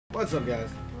What's up, guys?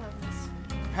 Love this.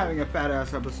 Having a fat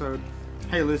ass episode.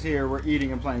 Haley's here. We're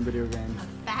eating and playing video games. A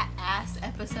fat ass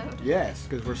episode? Yes,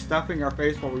 because we're stuffing our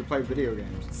face while we play video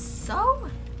games. So?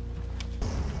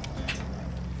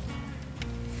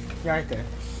 Yeah, right there.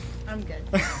 I'm good.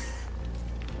 Always.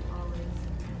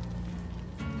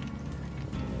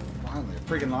 Finally, a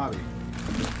freaking lobby.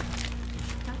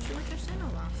 Thought you were just in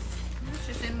a lot. You was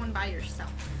just in one by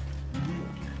yourself.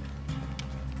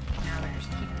 Now there's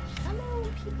people. Hello,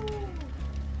 people.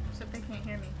 Except they can't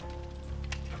hear me.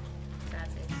 Sad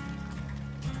face.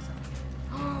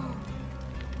 Oh.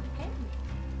 Hey.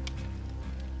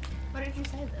 What did you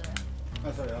say though?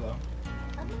 I said hello.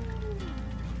 Hello.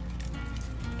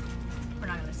 We're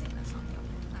not gonna sing that song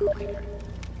though. I don't like her.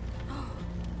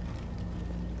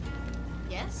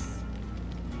 Yes?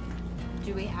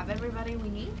 Do we have everybody we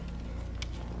need?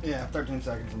 Yeah, 13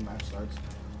 seconds and the match starts.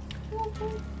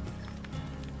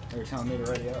 They were telling me to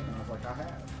ready up, and I was like, I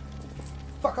have.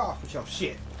 Fuck off with your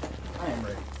shit. I am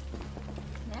ready.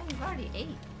 Yeah, you've already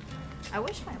ate. I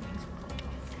wish my wings were cold.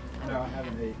 No, I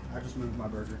haven't ate. I just moved my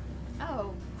burger.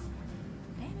 Oh.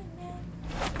 Damn it, man.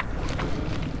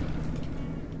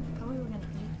 Thought we were gonna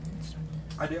eat and start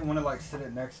this. I didn't want to like sit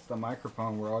it next to the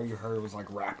microphone where all you heard was like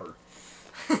rapper.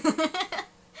 Good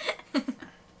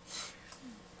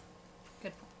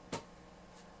point.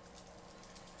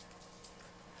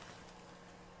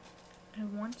 I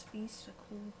want these to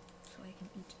cool so I can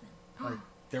eat them. Like,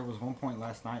 there was one point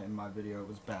last night in my video, it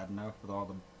was bad enough with all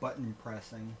the button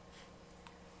pressing.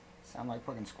 Sound like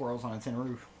fucking squirrels on a tin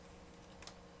roof.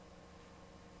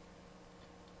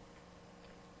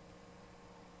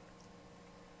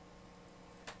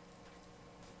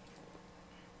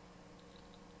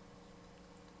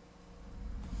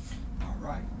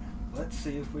 Alright, let's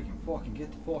see if we can fucking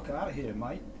get the fuck out of here,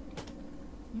 mate.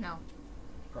 No,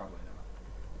 Probably not.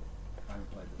 I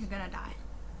haven't played you're this. gonna die.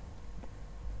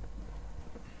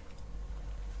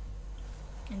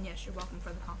 And yes, you're welcome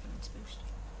for the confidence boost.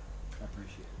 I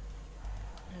appreciate it.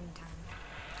 Anytime.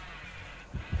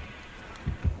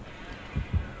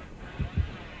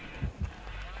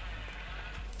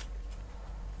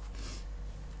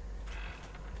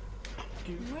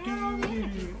 Where are all the other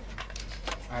people?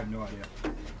 I have no idea.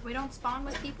 We don't spawn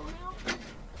with people now?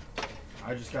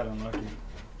 I just got unlucky.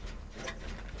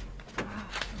 Ah,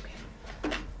 okay.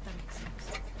 That makes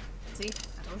sense. See? I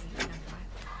told you you didn't die.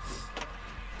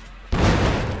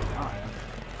 Oh, yeah.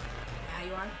 Yeah,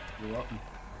 you are? You're welcome.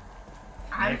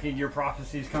 I'm... Making your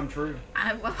prophecies come true.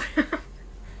 Well...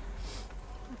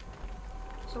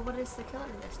 So what is the killer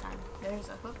this time? There's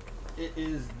a hook. It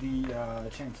is the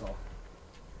chainsaw.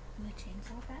 The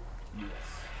chainsaw guy? Yes.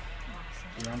 Awesome.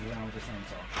 He runs around with a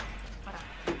chainsaw. What up?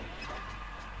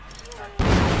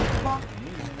 Like,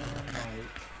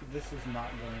 this is not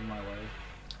going my way.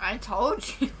 I told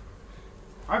you.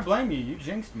 I blame you. You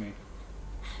jinxed me.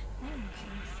 I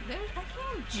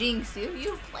can't jinx you.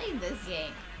 You've played this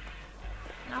game.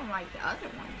 Not like the other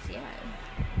ones yet.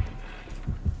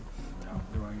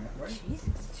 Not doing it right. Jesus,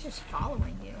 it's just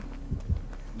following you.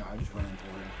 No, I just ran into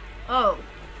him. Oh.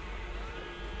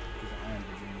 Because I am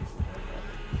the genius.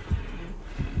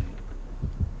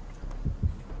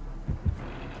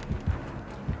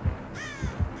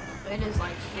 It is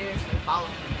like seriously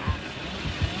following me.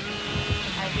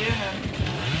 I hear him.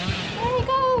 There he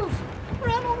goes!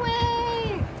 Run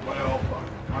away! Well, fuck.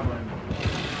 I blame you.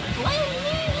 Blame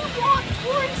me! You walk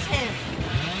towards him!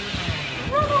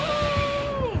 Run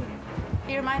away!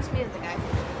 He reminds me of the guy from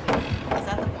the movie. Is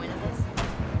that the point of this?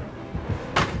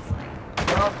 It's like,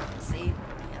 oh, see?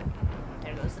 Yep.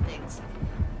 There goes the pigs.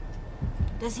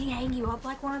 Does he hang you up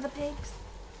like one of the pigs?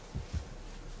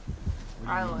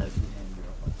 I would.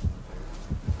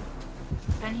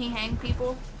 Can he hang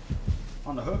people?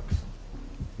 On the hooks?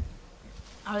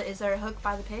 Is there a hook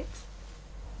by the pigs?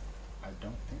 I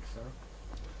don't think so.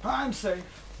 I'm safe.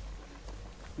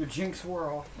 Your jinx wore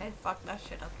off. Hey, fuck that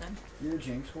shit up then. Your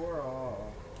jinx wore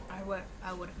off. I would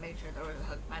have made sure there was a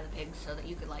hook by the pigs so that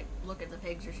you could like look at the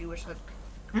pigs as you was hooked.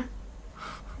 I'm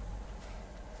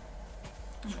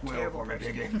a terrible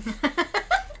person.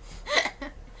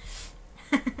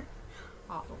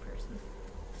 Awful person.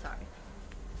 Sorry.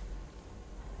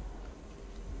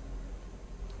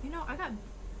 You know, I got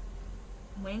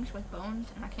wings with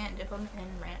bones and I can't dip them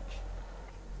in ranch.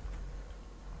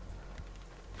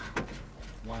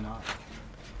 Why not?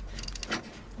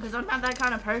 Because I'm not that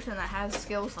kind of person that has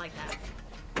skills like that.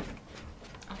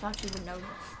 I thought you would know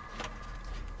this.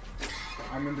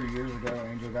 I remember years ago,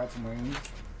 Angel got some wings,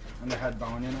 and they had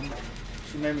bone in them.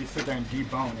 She made me sit there and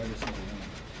debone every single one.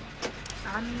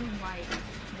 I'm like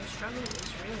struggle is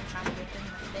really trying to get them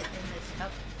to fit in this cup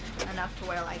enough to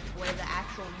where, like, where the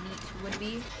actual meat would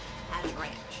be has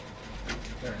ranch.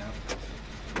 Fair enough.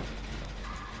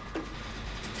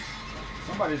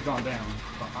 Somebody's gone down,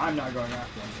 but I'm not going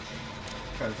after him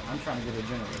because I'm trying to get a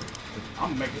generator.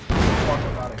 I'm gonna make it fuck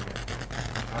up out of here.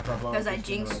 After I blow up Because I this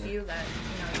jinxed generator. you that,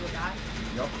 you would die.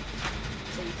 Yup.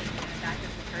 So you think you're gonna die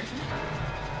as the person?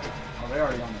 Oh, they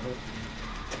already on the hook.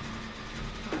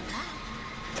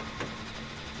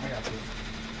 I got this.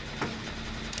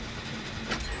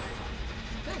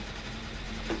 Good.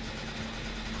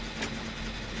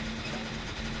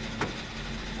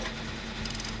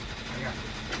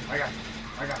 I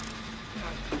got this.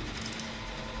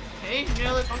 Hey, you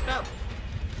nearly fucked up.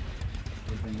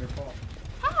 It's been your fault.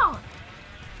 How?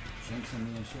 Jinxing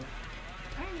me and shit.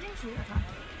 I didn't jinx you that time.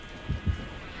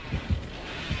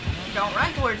 Don't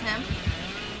run towards him.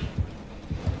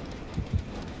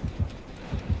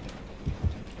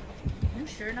 You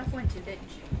sure enough went to,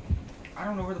 didn't you? I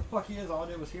don't know where the fuck he is. All I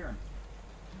did was hear him.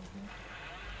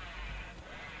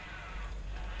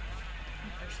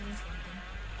 Person's limping.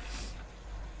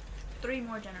 3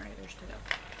 more generators to go.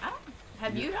 I don't.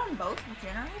 Have you done both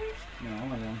generators? No,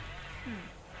 only one.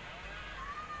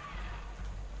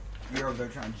 You're over there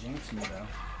trying to jinx me, though.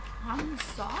 I'm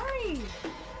sorry.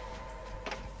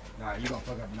 Nah, you gonna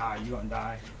fuck up. Nah, you gonna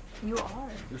die. You are.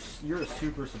 You're a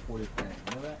super supportive fan.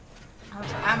 You know that?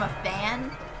 I'm a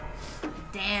fan.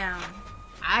 Damn.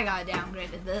 I got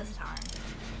downgraded this time.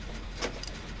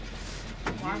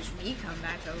 Watch me come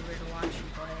back over to watch you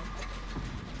play.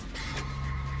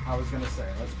 I was gonna say,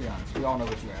 let's be honest. We all know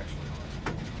what you actually are.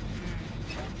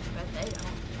 But they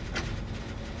don't.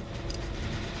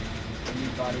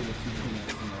 Anybody with 2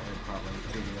 peanuts in their head probably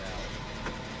figured it out.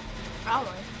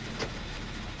 Probably.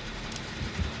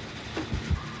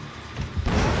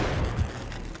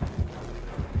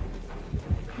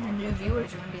 Your new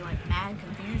viewers are gonna be like mad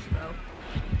confused though.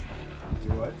 Do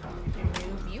what? Your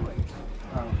new viewers.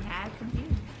 Oh. Mad confused.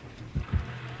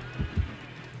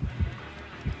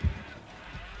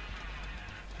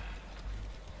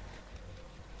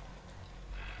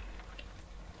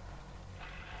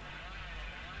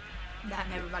 That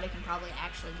and everybody can probably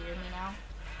actually hear me now.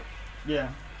 Yeah.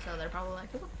 So they're probably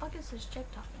like, who the fuck is this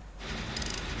chick talking?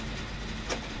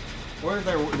 Or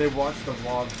they watch the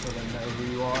vlog so they know who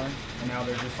you are, and now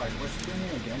they're just like, what's she doing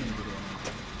here again?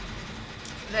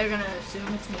 They're gonna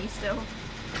assume it's me still.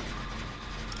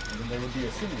 And then they would be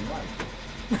assuming right.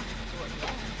 Well,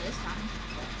 yeah, this time.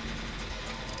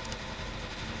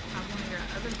 Have one of your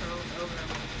other girls over,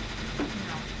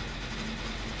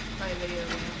 play video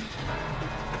games.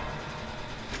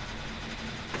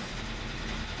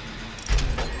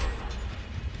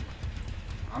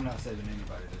 I'm not saving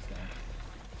anybody this game.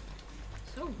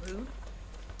 So rude.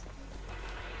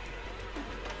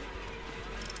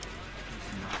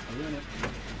 Just not doing it.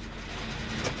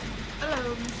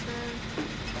 Hello, mister.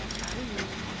 How are you?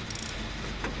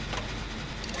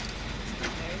 This is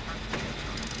very complicated.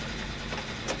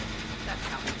 That's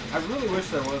how. I really wish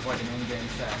there was like an in-game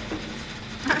chat.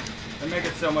 It'd make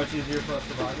it so much easier for us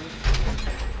survivors.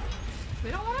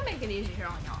 We don't want to make it easier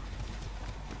on y'all.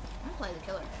 I'm gonna play the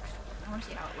killer next. I want to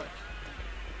see how it looks.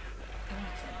 I think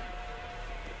it's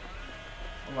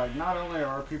Like, not only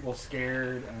are people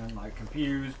scared and like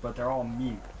confused, but they're all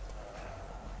mute.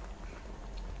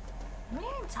 We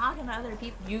ain't talking to other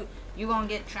people. You gonna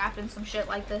get trapped in some shit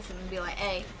like this and be like,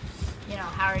 hey,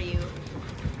 how are you?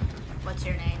 What's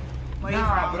your name? Where are you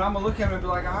from? But I'm gonna look at him and be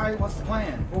like, alright, what's the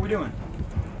plan? What are we doing?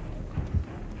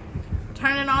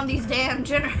 Turning on these damn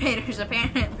generators,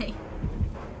 apparently.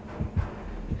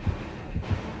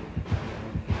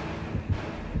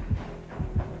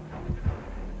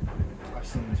 I've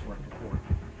seen this work before.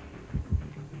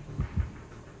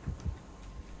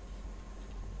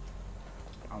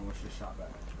 I almost just shot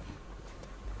Batman.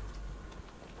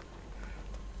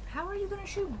 How are you gonna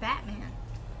shoot Batman?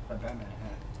 That Batman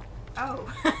hat. Oh.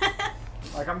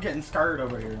 Like, I'm getting scared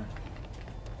over here.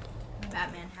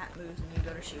 Batman hat moves and you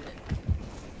go to shoot it.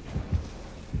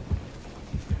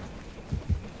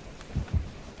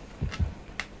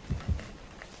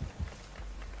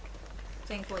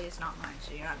 Thankfully, it's not mine,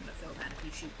 so you're not gonna feel bad if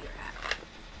you shoot your hat.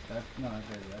 No,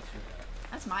 okay, that's your hat.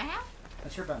 That's my hat?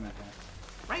 That's your Batman hat.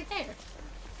 Right there.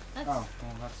 That's... Oh,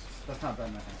 well, that's not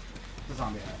Batman hat. The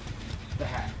zombie hat. The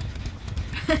hat.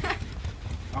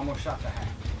 I almost shot the hat.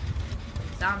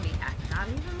 Zombie hat, not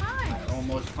even mine. I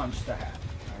almost punched the hat,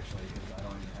 actually, because I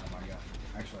don't even have my gun.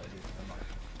 Actually, I do.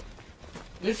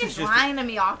 You're just lying to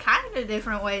me all kind of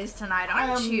different ways tonight,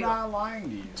 aren't you? I'm not lying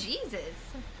to you. Jesus.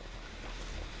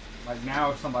 Like, now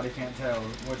if somebody can't tell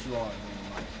what you are, then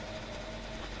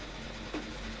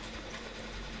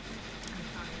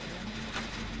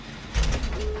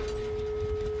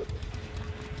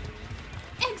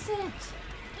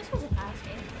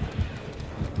this game.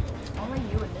 Only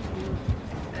you and this dude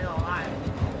is alive.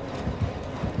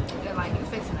 You're like, you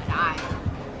fixing to die.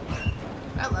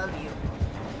 I love you.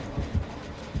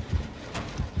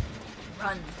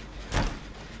 Run.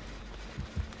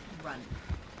 Run.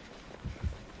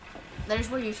 There's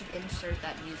where you should insert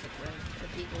that music where the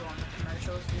people on the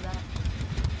commercials do that.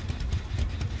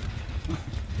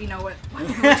 You know what?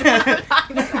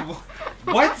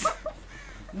 What?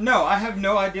 No, I have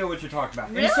no idea what you're talking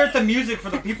about. Really? Insert the music for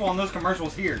the people on those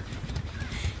commercials here.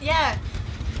 Yeah.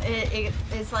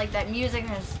 It's like that music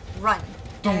has run.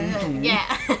 Dum, dum.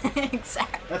 Yeah,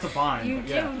 exactly. That's a vine. You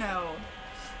yeah. do know.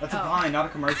 That's a vine, not a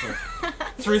commercial.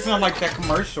 That's the reason I'm like, that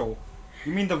commercial.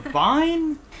 You mean the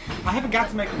vine? I haven't got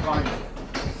to make a vine yet.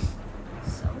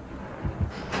 So?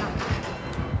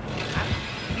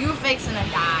 You fixing to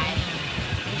die.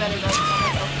 You better go to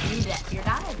someone else. You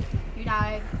died. You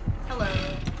died. Hello.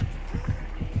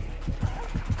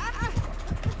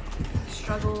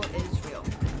 Struggle is real.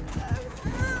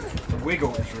 The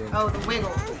wiggle is real. Oh, the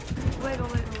wiggle. Wiggle,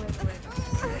 wiggle, wiggle,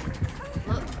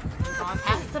 wiggle. Look, we've gone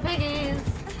past the piggies.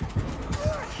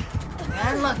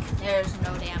 And look, there's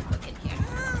no damn hook in here.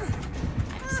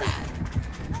 I'm sad.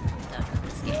 Done with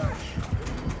this game.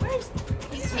 Where is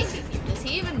he taking you? Does he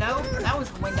even know? That was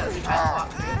a window he tried to walk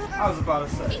through. I was about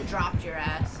to say. He dropped your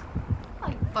ass.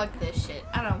 Like, fuck this shit.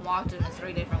 I done walked into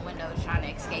 3 different windows trying to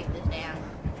escape this damn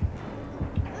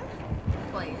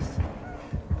place.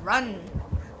 Run.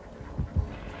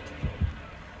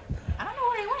 I don't know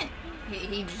where he went.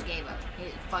 He just gave up.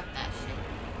 Fuck that shit.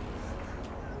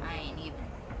 I ain't even.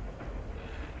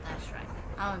 That's right.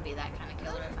 I wouldn't be that kind of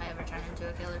killer if I ever turn into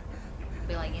a killer.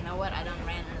 Be like, you know what? I done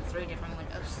ran into 3 different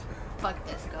windows. Fuck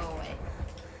this. Go away.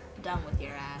 Done with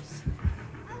your ass.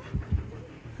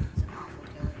 It's an awful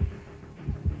killer.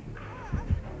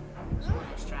 That's what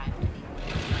I strive to be.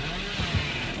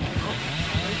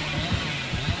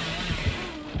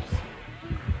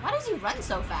 Why does he run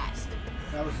so fast?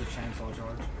 That was the chainsaw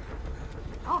charge.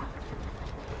 Oh.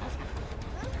 That's good.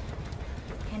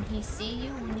 Can he see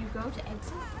you when you go to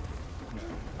exit? No.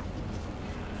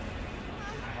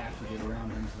 I have to get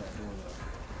around into that door though.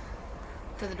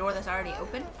 To the door that's already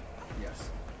open? Yes.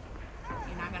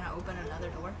 You're not gonna open another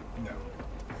door? No.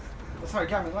 That's how he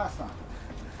got me last time.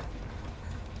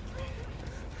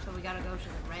 So we gotta go to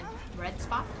the red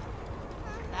spot?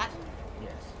 That?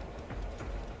 Yes.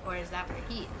 Or is that where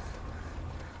he is?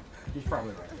 He's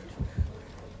probably right there.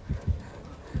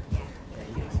 Yeah. Yeah,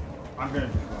 he is. I'm gonna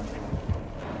just run.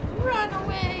 Run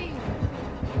away!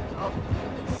 Oh,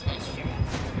 he snatched your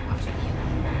ass. Watching you.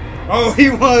 Oh,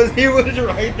 he was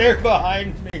right there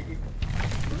behind me.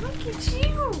 Look at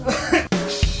you!